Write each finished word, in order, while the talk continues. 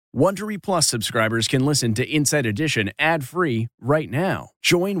Wondery Plus subscribers can listen to Inside Edition ad-free right now.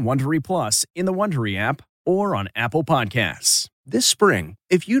 Join Wondery Plus in the Wondery app or on Apple Podcasts. This spring,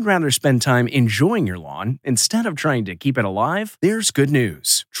 if you'd rather spend time enjoying your lawn instead of trying to keep it alive, there's good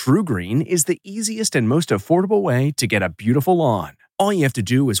news. True Green is the easiest and most affordable way to get a beautiful lawn. All you have to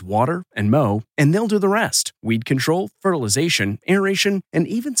do is water and mow, and they'll do the rest. Weed control, fertilization, aeration, and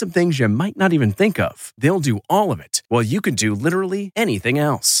even some things you might not even think of. They'll do all of it, while you can do literally anything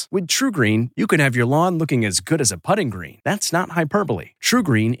else. With True Green, you can have your lawn looking as good as a putting green. That's not hyperbole. True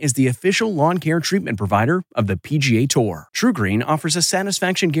Green is the official lawn care treatment provider of the PGA Tour. True Green offers a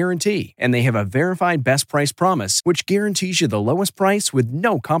satisfaction guarantee, and they have a verified best price promise, which guarantees you the lowest price with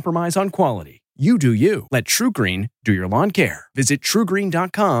no compromise on quality. You do you. Let True Green do your lawn care. Visit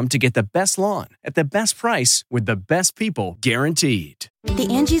TrueGreen.com to get the best lawn at the best price with the best people guaranteed. The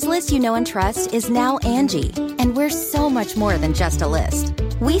Angie's List you know and trust is now Angie, and we're so much more than just a list.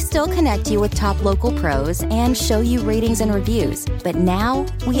 We still connect you with top local pros and show you ratings and reviews, but now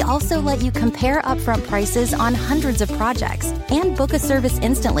we also let you compare upfront prices on hundreds of projects and book a service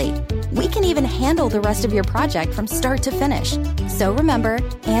instantly. We can even handle the rest of your project from start to finish. So remember,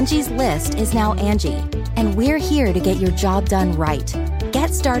 Angie's List is now Angie, and we're here to get your job done right.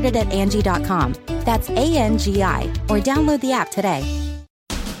 Get started at Angie.com. That's ANGI, or download the app today.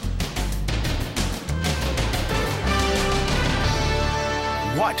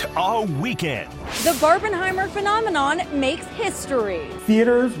 What a weekend! The Barbenheimer phenomenon makes history.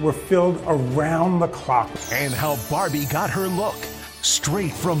 Theaters were filled around the clock. And how Barbie got her look.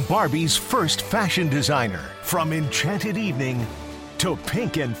 Straight from Barbie's first fashion designer. From Enchanted Evening to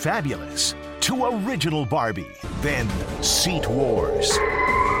Pink and Fabulous to Original Barbie. Then Seat Wars.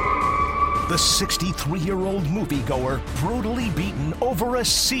 The 63-year-old moviegoer brutally beaten over a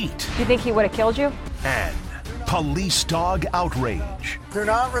seat. You think he would have killed you? And police dog outrage. Do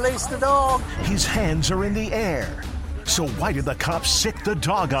not release the dog. His hands are in the air. So why did the cops sick the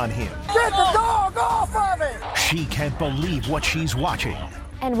dog on him? Get the dog off of it! She can't believe what she's watching.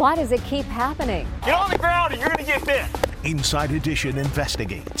 And why does it keep happening? Get on the ground or you're gonna get bit. Inside Edition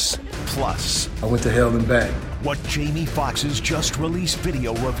investigates. Plus, I went to hell and back. What Jamie Foxx's just released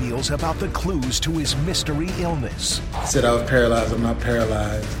video reveals about the clues to his mystery illness. He said I was paralyzed. I'm not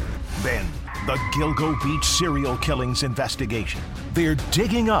paralyzed. Then, the Gilgo Beach serial killings investigation. They're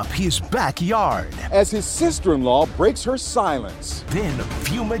digging up his backyard. As his sister-in-law breaks her silence. Then,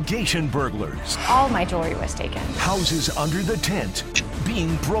 fumigation burglars. All my jewelry was taken. Houses under the tent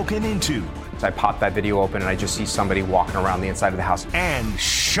being broken into. I pop that video open and I just see somebody walking around the inside of the house. And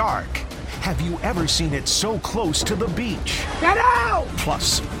shark. Have you ever seen it so close to the beach? Get out!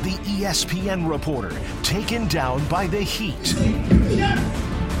 Plus, the ESPN reporter taken down by the heat.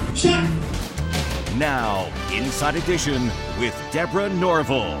 Now, Inside Edition with Deborah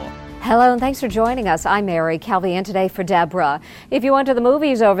Norville. Hello, and thanks for joining us. I'm Mary Calvian today for Deborah. If you went to the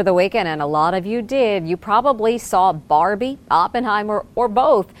movies over the weekend, and a lot of you did, you probably saw Barbie, Oppenheimer, or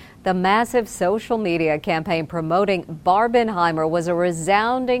both. The massive social media campaign promoting Barbenheimer was a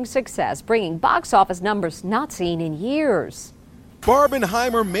resounding success, bringing box office numbers not seen in years.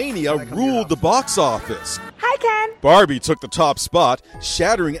 Barbenheimer mania ruled the box office. Hi, Ken. Barbie took the top spot,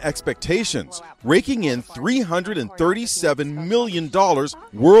 shattering expectations, raking in $337 million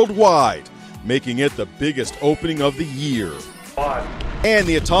worldwide, making it the biggest opening of the year. And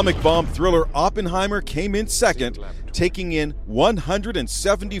the atomic bomb thriller Oppenheimer came in second, taking in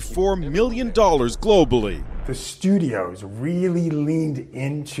 $174 million globally. The studios really leaned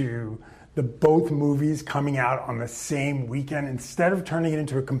into the both movies coming out on the same weekend. Instead of turning it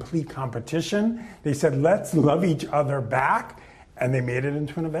into a complete competition, they said, let's love each other back, and they made it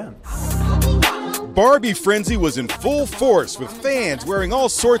into an event. Barbie frenzy was in full force, with fans wearing all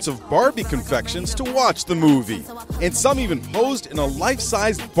sorts of Barbie confections to watch the movie. And some even posed in a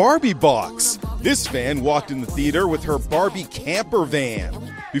life-size Barbie box. This fan walked in the theater with her Barbie camper van.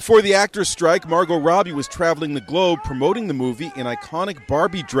 Before the actors' strike, Margot Robbie was traveling the globe promoting the movie in iconic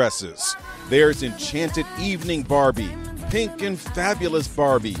Barbie dresses. There's Enchanted Evening Barbie, Pink and Fabulous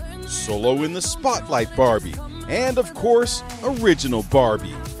Barbie, Solo in the Spotlight Barbie, and of course, Original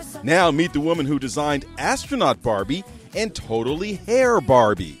Barbie. Now meet the woman who designed Astronaut Barbie and Totally Hair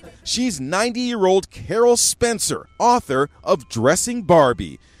Barbie. She's 90-year-old Carol Spencer, author of Dressing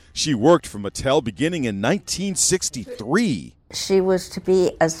Barbie. She worked for Mattel beginning in 1963. She was to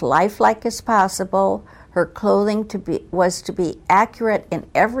be as lifelike as possible. Her clothing was to be accurate in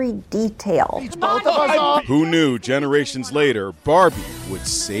every detail. Who knew generations later Barbie would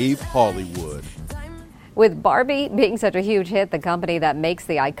save Hollywood? With Barbie being such a huge hit, the company that makes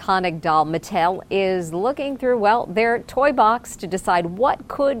the iconic doll, Mattel, is looking through, well, their toy box to decide what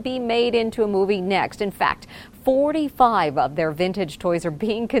could be made into a movie next. In fact, 45 of their vintage toys are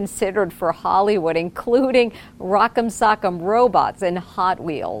being considered for Hollywood, including Rock'em Sock'em robots and Hot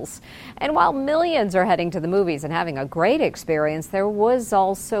Wheels. And while millions are heading to the movies and having a great experience, there was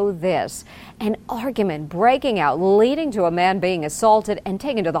also this: an argument breaking out, leading to a man being assaulted and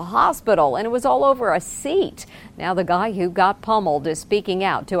taken to the hospital, and it was all over a seat. Now the guy who got pummeled is speaking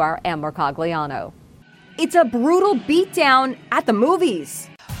out to our Em Mercogliano. It's a brutal beatdown at the movies.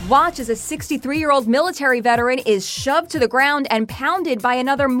 Watch as a 63-year-old military veteran is shoved to the ground and pounded by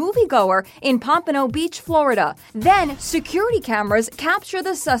another moviegoer in Pompano Beach, Florida. Then, security cameras capture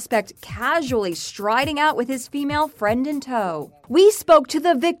the suspect casually striding out with his female friend in tow. We spoke to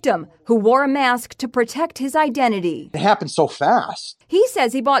the victim, who wore a mask to protect his identity. It happened so fast. He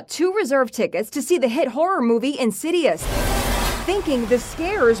says he bought 2 reserve tickets to see the hit horror movie Insidious, thinking the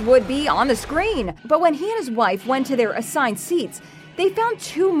scares would be on the screen. But when he and his wife went to their assigned seats, they found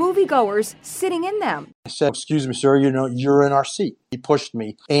 2 moviegoers sitting in them. I said, "Excuse me, sir, you're in our seat." He pushed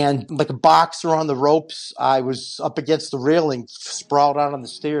me, and like a boxer on the ropes, I was up against the railing, sprawled out on the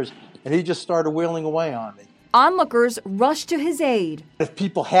stairs, and he just started wheeling away on me. Onlookers rushed to his aid. If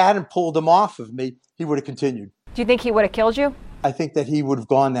people hadn't pulled him off of me, he would have continued. Do you think he would have killed you? I think that he would have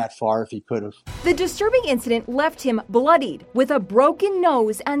gone that far if he could have. The disturbing incident left him bloodied with a broken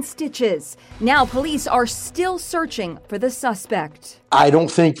nose and stitches. Now police are still searching for the suspect. I don't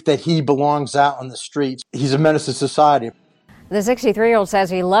think that he belongs out on the streets. He's a menace to society. The 63-year-old says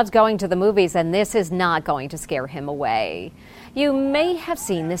he loves going to the movies, and this is not going to scare him away. You may have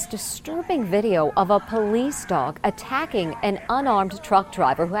seen this disturbing video of a police dog attacking an unarmed truck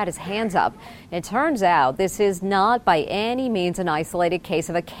driver who had his hands up. It turns out this is not by any means an isolated case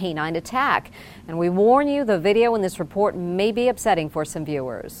of a canine attack. And we warn you, the video in this report may be upsetting for some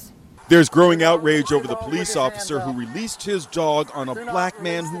viewers. There's growing outrage over the police officer who released his dog on a black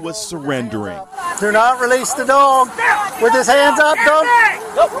man who was surrendering. Do not release the dog with his hands up. Don't.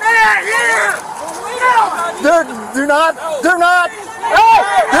 Do not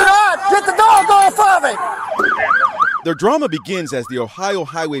get the dog off of it. Their drama begins as the Ohio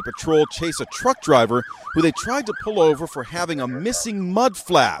Highway Patrol chase a truck driver who they tried to pull over for having a missing mud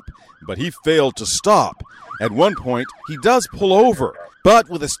flap, but he failed to stop. At one point, he does pull over, but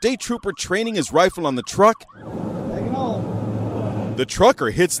with a state trooper training his rifle on the truck, the trucker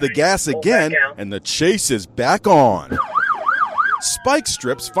hits the gas again, and the chase is back on. Spike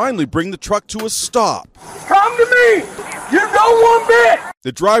strips finally bring the truck to a stop. Come to me! You know one bit!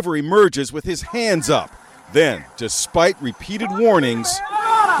 The driver emerges with his hands up. Then, despite repeated warnings,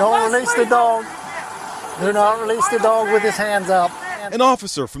 don't release the dog. Do not release the dog with his hands up. An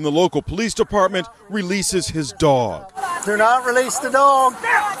officer from the local police department releases his dog. Do not release the dog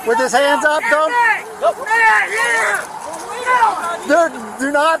with his hands up. Don't.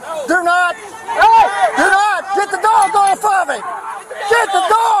 Do not get the dog off of it. Get the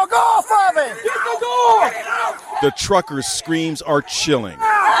dog off of it. Get the dog. The trucker's screams are chilling.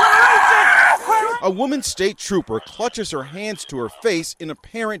 A woman state trooper clutches her hands to her face in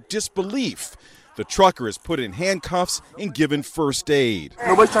apparent disbelief. The trucker is put in handcuffs and given first aid.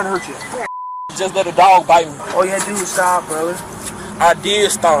 Nobody's trying to hurt you. Just let a dog bite me. All you had to do was stop, brother. I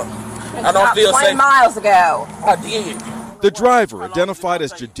did stop. I don't feel 20 safe. miles ago. I did. The driver, identified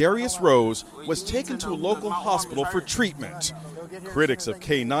as Jadarius Rose, was taken to a local hospital for treatment. Critics of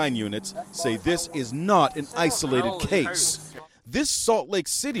K9 units say this is not an isolated case. This Salt Lake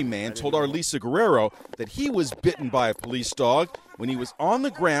City man told our Lisa Guerrero that he was bitten by a police dog when he was on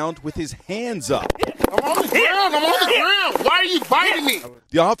the ground with his hands up. I'm on the ground. Why are you biting me?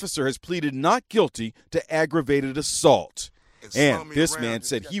 The officer has pleaded not guilty to aggravated assault. And this man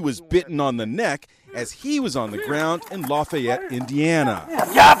said he was bitten on the neck as he was on the ground in Lafayette, Indiana.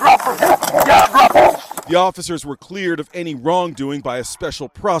 The officers were cleared of any wrongdoing by a special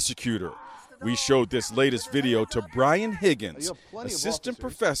prosecutor. We showed this latest video to Brian Higgins, assistant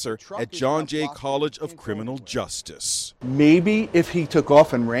professor at John Jay College of Criminal Justice. Maybe if he took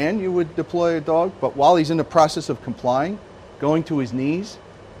off and ran, you would deploy a dog, but while he's in the process of complying, going to his knees,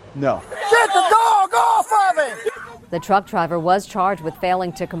 no. Get the dog off of it! The truck driver was charged with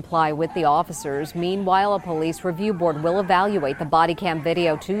failing to comply with the officers. Meanwhile, a police review board will evaluate the body cam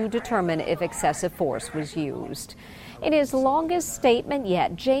video to determine if excessive force was used. In his longest statement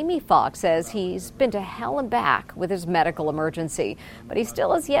yet, Jamie Foxx says he's been to hell and back with his medical emergency, but he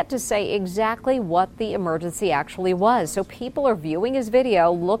still has yet to say exactly what the emergency actually was. So people are viewing his video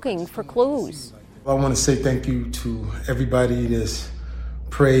looking for clues. I want to say thank you to everybody that's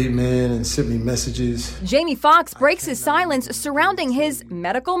prayed, man, and sent me messages. Jamie Foxx breaks his silence surrounding his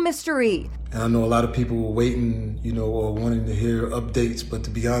medical mystery. And I know a lot of people were waiting, or wanting to hear updates, but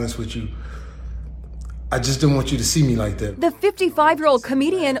to be honest with you, I just didn't want you to see me like that. The 55-year-old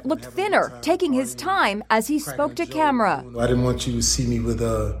comedian looked thinner, taking his time as he spoke to camera. I didn't want you to see me with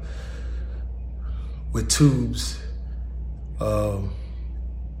tubes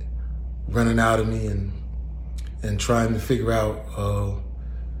running out of me and trying to figure out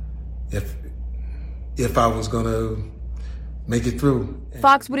if I was gonna make it through.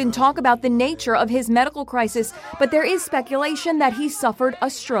 Fox wouldn't talk about the nature of his medical crisis, but there is speculation that he suffered a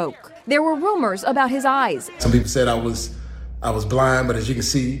stroke. There were rumors about his eyes. Some people said I was blind, but as you can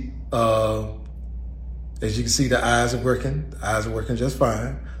see, the eyes are working. The eyes are working just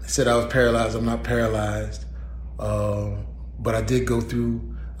fine. They said I was paralyzed. I'm not paralyzed, but I did go through.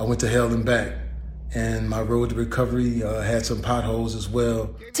 I went to hell and back. And my road to recovery had some potholes as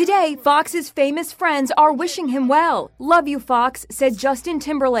well. Today, Fox's famous friends are wishing him well. "Love you, Fox," said Justin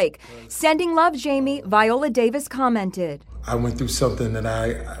Timberlake. Sending love, Jamie, Viola Davis commented. I went through something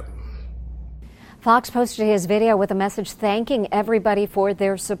that Fox posted his video with a message thanking everybody for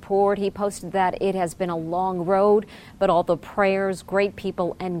their support. He posted that it has been a long road, but all the prayers, great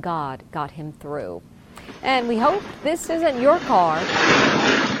people, and God got him through. And we hope this isn't your car.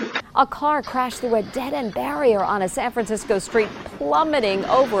 A car crashed through a dead-end barrier on a San Francisco street, plummeting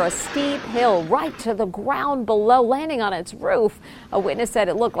over a steep hill right to the ground below, landing on its roof. A witness said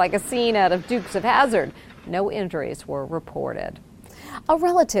it looked like a scene out of Dukes of Hazzard. No injuries were reported. A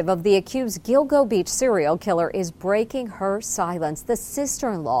relative of the accused Gilgo Beach serial killer is breaking her silence. The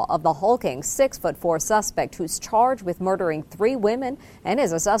sister-in-law of the hulking 6'4" suspect who's charged with murdering 3 women and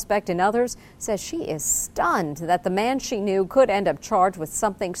is a suspect in others says she is stunned that the man she knew could end up charged with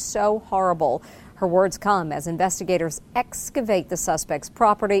something so horrible. Her words come as investigators excavate the suspect's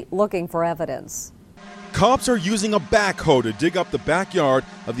property looking for evidence. Cops are using a backhoe to dig up the backyard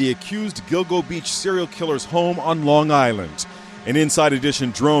of the accused Gilgo Beach serial killer's home on Long Island. An Inside Edition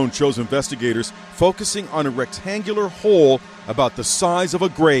drone shows investigators focusing on a rectangular hole about the size of a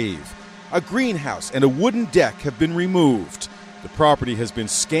grave. A greenhouse and a wooden deck have been removed. The property has been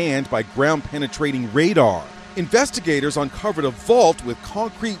scanned by ground-penetrating radar. Investigators uncovered a vault with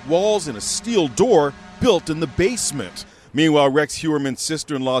concrete walls and a steel door built in the basement. Meanwhile, Rex Heuermann's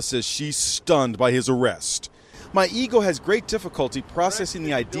sister-in-law says she's stunned by his arrest. "My ego has great difficulty processing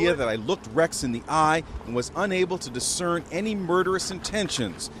the idea that I looked Rex in the eye and was unable to discern any murderous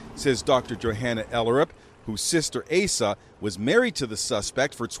intentions," says Dr. Johanna Ellerup, whose sister Asa was married to the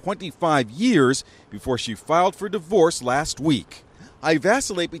suspect for 25 years before she filed for divorce last week. "I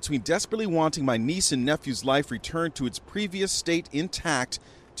vacillate between desperately wanting my niece and nephew's life returned to its previous state intact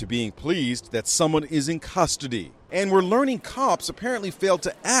to being pleased that someone is in custody. And we're learning cops apparently failed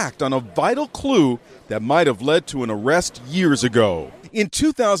to act on a vital clue that might have led to an arrest years ago. In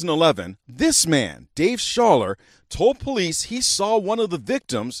 2011, this man, Dave Schaller, told police he saw one of the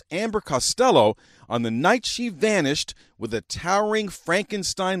victims, Amber Costello, on the night she vanished with a towering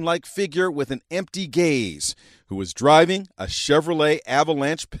Frankenstein-like figure with an empty gaze, who was driving a Chevrolet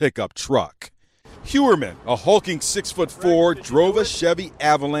Avalanche pickup truck. Heuermann, a hulking 6'4", drove a Chevy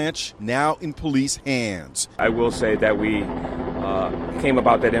Avalanche, now in police hands. I will say that we came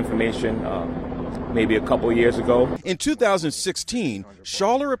about that information maybe a couple years ago. In 2016,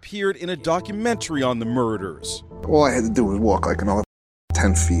 Schaller appeared in a documentary on the murders. All I had to do was walk like another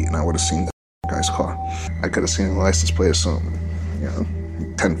 10 feet and I would have seen the guy's car. I could have seen the license plate or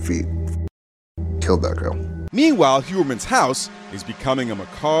something, 10 feet. Killed that girl. Meanwhile, Heuermann's house is becoming a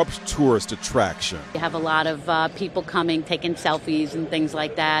macabre tourist attraction. You have a lot of people coming, taking selfies and things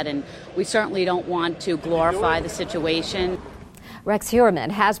like that, and we certainly don't want to glorify the situation. Rex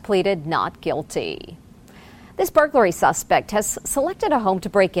Heuermann has pleaded not guilty. This burglary suspect has selected a home to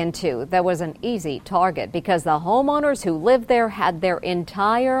break into that was an easy target because the homeowners who lived there had their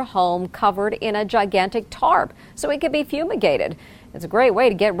entire home covered in a gigantic tarp so it could be fumigated. It's a great way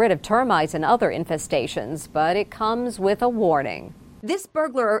to get rid of termites and other infestations, but it comes with a warning. This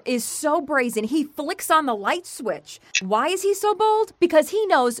burglar is so brazen, he flicks on the light switch. Why is he so bold? Because he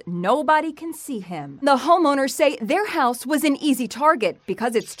knows nobody can see him. The homeowners say their house was an easy target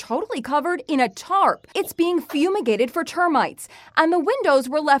because it's totally covered in a tarp. It's being fumigated for termites, and the windows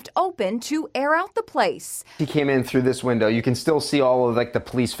were left open to air out the place. He came in through this window. You can still see all of the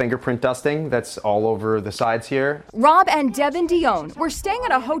police fingerprint dusting that's all over the sides here. Rob and Devin Dion were staying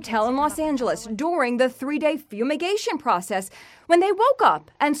at a hotel in Los Angeles during the 3-day fumigation process when they woke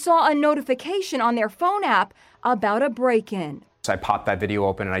up and saw a notification on their phone app about a break-in. I popped that video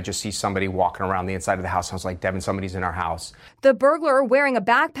open and I just see somebody walking around the inside of the house. I was like, Devin, somebody's in our house. The burglar wearing a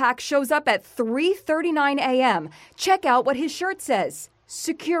backpack shows up at 3:39 a.m. Check out what his shirt says.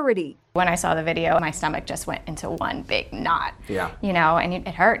 Security. When I saw the video, my stomach just went into one big knot. Yeah. You know, and it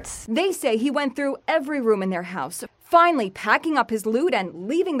hurts. They say he went through every room in their house, finally packing up his loot and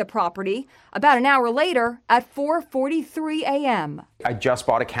leaving the property. About an hour later, at 4:43 a.m. I just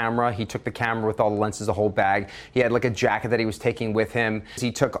bought a camera. He took the camera with all the lenses, the whole bag. He had like a jacket that he was taking with him.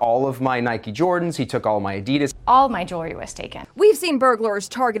 He took all of my Nike Jordans. He took all my Adidas. All my jewelry was taken. We've seen burglars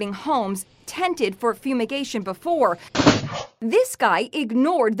targeting homes tented for fumigation before. This guy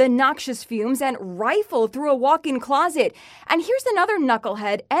ignored the noxious fumes and rifled through a walk-in closet. And here's another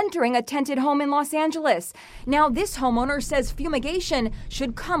knucklehead entering a tented home in Los Angeles. Now, this homeowner says fumigation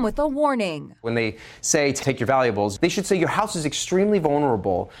should come with a warning. When they say take your valuables, they should say your house is extremely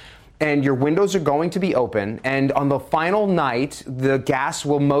vulnerable and your windows are going to be open, and on the final night, the gas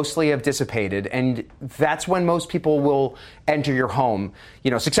will mostly have dissipated, and that's when most people will enter your home,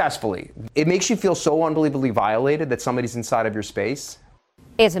 successfully. It makes you feel so unbelievably violated that somebody's inside of your space.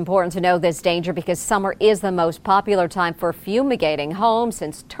 It's important to know this danger because summer is the most popular time for fumigating homes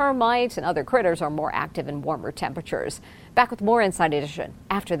since termites and other critters are more active in warmer temperatures. Back with more Inside Edition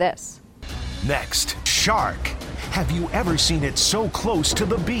after this. Next, shark. Have you ever seen it so close to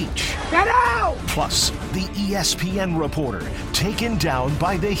the beach? Get out! Plus, the ESPN reporter taken down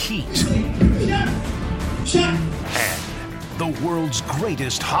by the heat. And the world's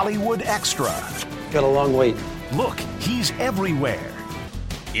greatest Hollywood extra. Got a long wait. Look, he's everywhere.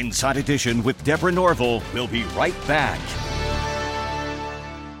 Inside Edition with Deborah Norville. We'll be right back.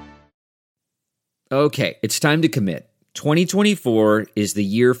 Okay, it's time to commit. 2024 is the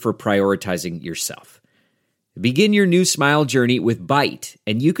year for prioritizing yourself. Begin your new smile journey with Byte,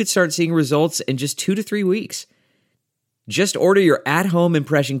 and you could start seeing results in just 2 to 3 weeks. Just order your at-home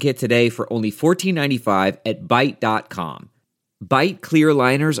impression kit today for only $14.95 at Byte.com. Byte clear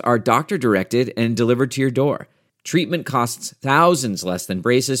liners are doctor-directed and delivered to your door. Treatment costs thousands less than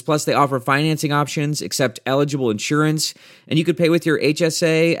braces, plus they offer financing options, accept eligible insurance, and you could pay with your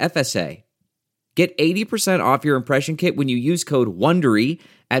HSA, FSA. Get 80% off your impression kit when you use code WONDERY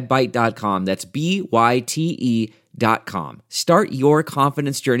at Byte.com. That's BYTE.com. Start your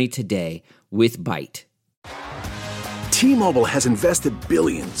confidence journey today with Byte. T-Mobile has invested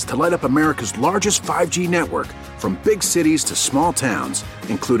billions to light up America's largest 5G network, from big cities to small towns,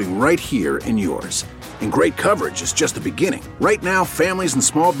 including right here in yours. And great coverage is just the beginning. Right now, families and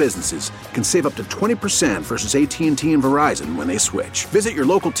small businesses can save up to 20% versus AT&T and Verizon when they switch. Visit your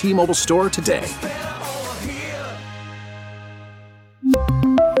local T-Mobile store today.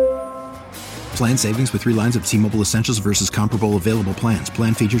 Plan savings with 3 lines of T-Mobile Essentials versus comparable available plans.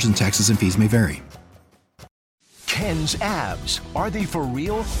 Plan features and taxes and fees may vary. Ken's abs. Are they for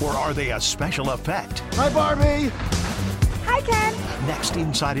real or are they a special effect? Hi, Barbie. Hi, Ken. Next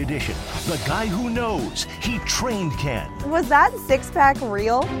Inside Edition, the guy who knows. He trained Ken. Was that six-pack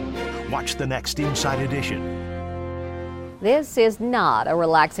real? Watch the next Inside Edition. This is not a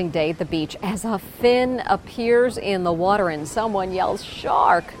relaxing day at the beach as a fin appears in the water and someone yells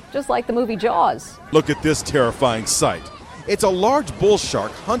shark, just like the movie Jaws. Look at this terrifying sight. It's a large bull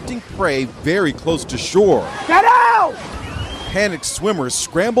shark hunting prey very close to shore. Get out! Panicked swimmers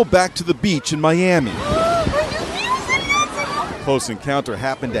scramble back to the beach in Miami. Close encounter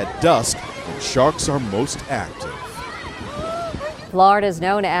happened at dusk when sharks are most active. Florida is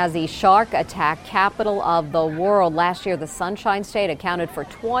known as the shark attack capital of the world. Last year, the Sunshine State accounted for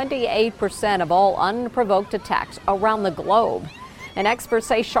 28% of all unprovoked attacks around the globe. And experts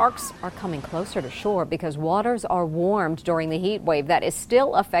say sharks are coming closer to shore because waters are warmed during the heat wave that is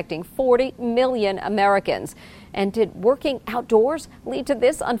still affecting 40 million Americans. And did working outdoors lead to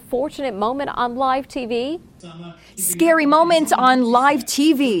this unfortunate moment on live TV? Scary moments on live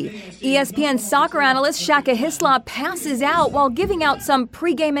TV. ESPN soccer analyst Shaka Hislop passes out while giving out some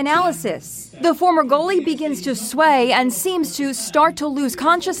pregame analysis. The former goalie begins to sway and seems to start to lose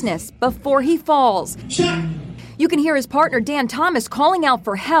consciousness before he falls. You can hear his partner Dan Thomas calling out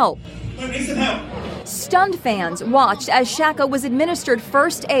for help. Stunned fans watched as Shaka was administered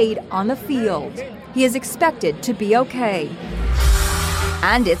first aid on the field. He is expected to be okay.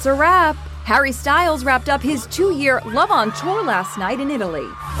 And it's a wrap. Harry Styles wrapped up his 2-year Love on Tour last night in Italy.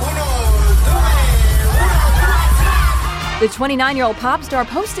 The 29-year-old pop star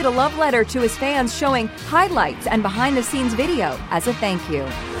posted a love letter to his fans showing highlights and behind-the-scenes video as a thank you.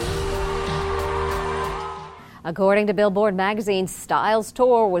 According to Billboard magazine, Styles'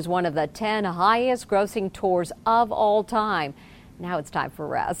 tour was one of the 10 highest-grossing tours of all time. Now it's time for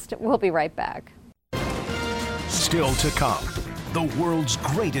rest. We'll be right back. Still to come, the world's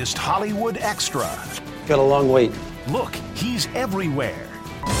greatest Hollywood extra. Got a long wait. Look, he's everywhere.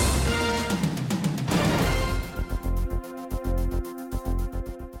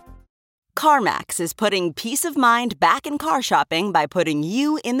 CarMax is putting peace of mind back in car shopping by putting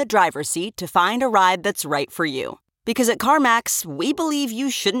you in the driver's seat to find a ride that's right for you. Because at CarMax, we believe you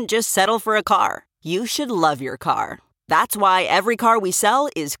shouldn't just settle for a car. You should love your car. That's why every car we sell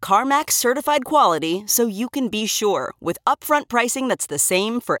is CarMax certified quality, so you can be sure with upfront pricing that's the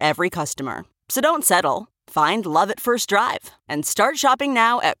same for every customer. So don't settle. Find love at first drive and start shopping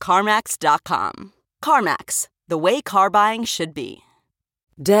now at CarMax.com. CarMax, the way car buying should be.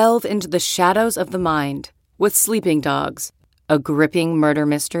 Delve into the shadows of the mind with Sleeping Dogs, a gripping murder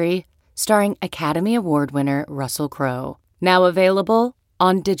mystery starring Academy Award winner Russell Crowe. Now available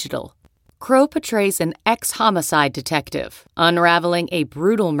on digital. Crowe portrays an ex-homicide detective unraveling a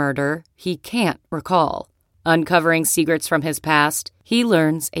brutal murder he can't recall. Uncovering secrets from his past, he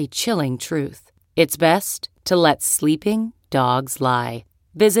learns a chilling truth. It's best to let sleeping dogs lie.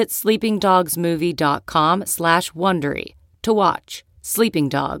 Visit sleepingdogsmovie.com/Wondery to watch Sleeping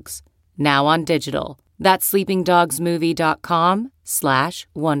Dogs, now on digital. That's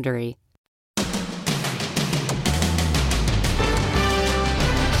sleepingdogsmovie.com/Wondery.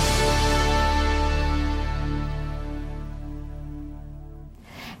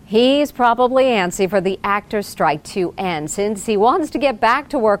 He's probably antsy for the actor's strike to end since he wants to get back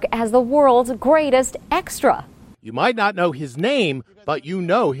to work as the world's greatest extra. You might not know his name, but you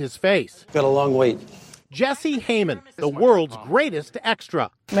know his face. Got a long wait. Jesse Heyman, the world's greatest extra.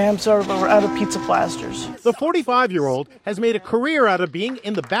 Ma'am, sorry, but we're out of pizza plasters. The 45-year-old has made a career out of being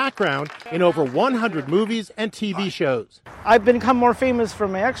in the background in over 100 movies and TV shows. I've become more famous for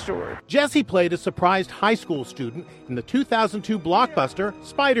my extra work. Jesse played a surprised high school student in the 2002 blockbuster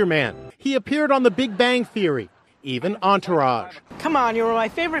Spider-Man. He appeared on The Big Bang Theory, even Entourage. Come on, you were my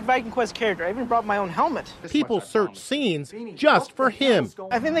favorite Viking Quest character. I even brought my own helmet. People search scenes just for him.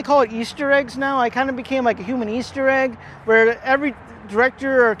 I think they call it Easter eggs now. I kind of became like a human Easter egg where every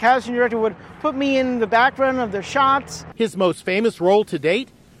director or casting director would put me in the background of their shots. His most famous role to date?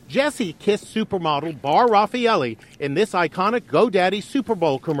 Jesse kissed supermodel Bar Raffaelli in this iconic GoDaddy Super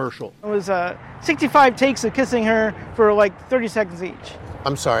Bowl commercial. It was 65 takes of kissing her for like 30 seconds each.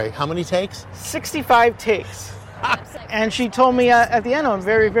 I'm sorry, how many takes? 65 takes. And she told me at the end, I'm a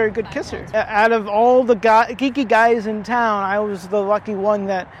very, very good kisser. Out of all the geeky guys in town, I was the lucky one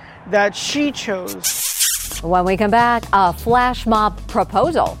that she chose. When we come back, a flash mob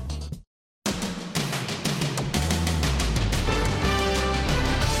proposal.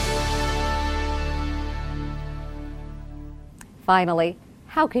 Finally,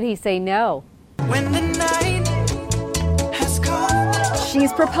 how could he say no? When the night has come.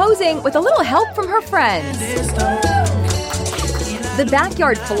 She's proposing with a little help from her friends. The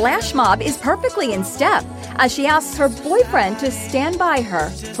backyard flash mob is perfectly in step as she asks her boyfriend to stand by her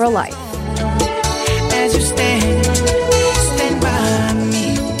for life. As you stand by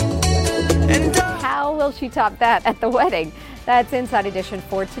me. And how will she top that at the wedding? That's Inside Edition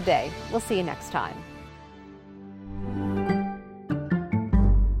for today. We'll see you next time.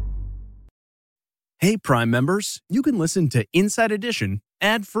 Hey, Prime members, you can listen to Inside Edition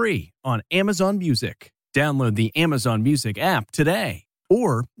ad-free on Amazon Music. Download the Amazon Music app today.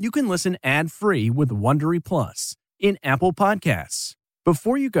 Or you can listen ad-free with Wondery Plus in Apple Podcasts.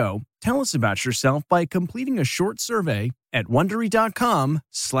 Before you go, tell us about yourself by completing a short survey at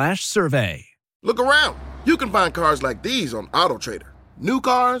Wondery.com/survey. Look around. You can find cars like these on AutoTrader. New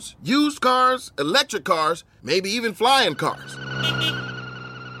cars, used cars, electric cars, maybe even flying cars.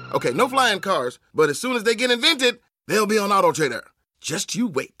 Okay, no flying cars, but as soon as they get invented, they'll be on AutoTrader. Just you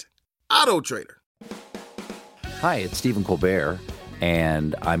wait. AutoTrader. Hi, it's Stephen Colbert,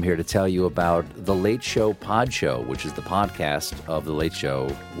 and I'm here to tell you about The Late Show Pod Show, which is the podcast of The Late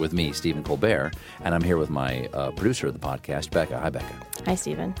Show with me, Stephen Colbert, and I'm here with my producer of the podcast, Becca. Hi, Becca. Hi,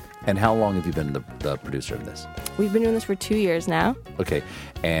 Stephen. And how long have you been the producer of this? We've been doing this for 2 years now. Okay,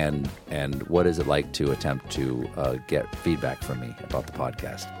 and what is it like to attempt to get feedback from me about the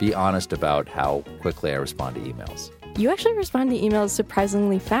podcast? Be honest about how quickly I respond to emails. You actually respond to emails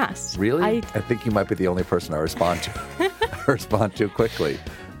surprisingly fast. Really? I think you might be the only person I respond to quickly.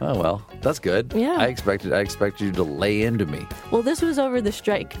 Oh, well, that's good. Yeah. I expected you to lay into me. Well, this was over the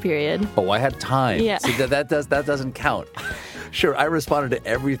strike period. Oh, I had time. Yeah. See, that doesn't count. Sure, I responded to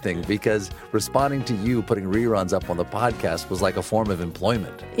everything because responding to you putting reruns up on the podcast was like a form of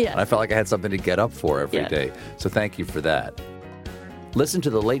employment. Yeah. And I felt like I had something to get up for every day. So thank you for that. Listen to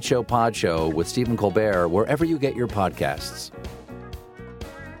The Late Show Pod Show with Stephen Colbert wherever you get your podcasts.